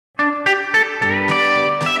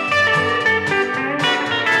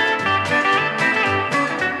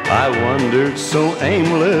wandered so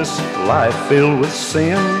aimless, life filled with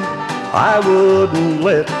sin. I wouldn't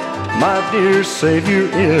let my dear Savior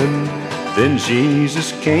in. Then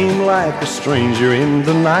Jesus came like a stranger in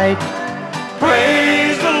the night.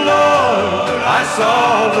 Praise the Lord, I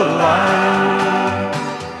saw the light.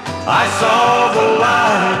 I saw the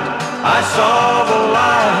light, I saw the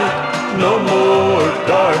light. No more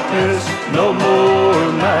darkness, no more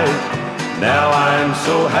night. Now I'm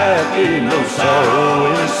so happy, no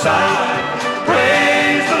sorrow in sight.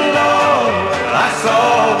 Praise the Lord, I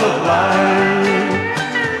saw the light.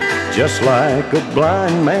 Just like a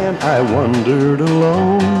blind man, I wandered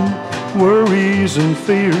alone. Worries and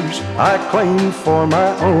fears I claimed for my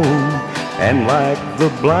own. And like the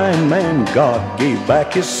blind man, God gave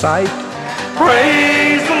back his sight.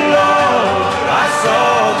 Praise the Lord, I saw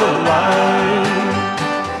the light.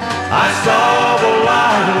 I saw the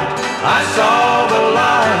light, I saw the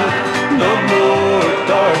light. No more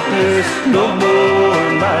darkness, no more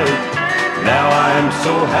night. Now I'm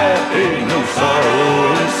so happy, no sorrow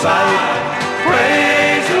in sight.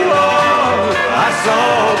 Praise the Lord, I saw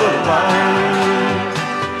the light.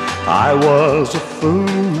 I was a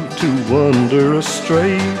fool to wander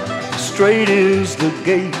astray. Straight is the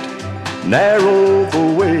gate, narrow the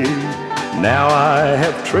way. Now I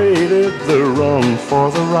have traded the wrong for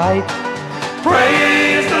the right.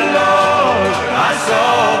 Praise the Lord, I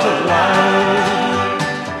saw the light.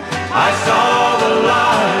 I saw the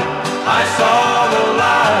light, I saw the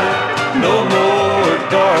light. No more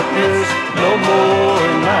darkness, no more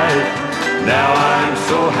night. Now I'm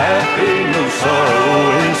so happy, no sorrow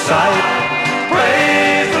in sight.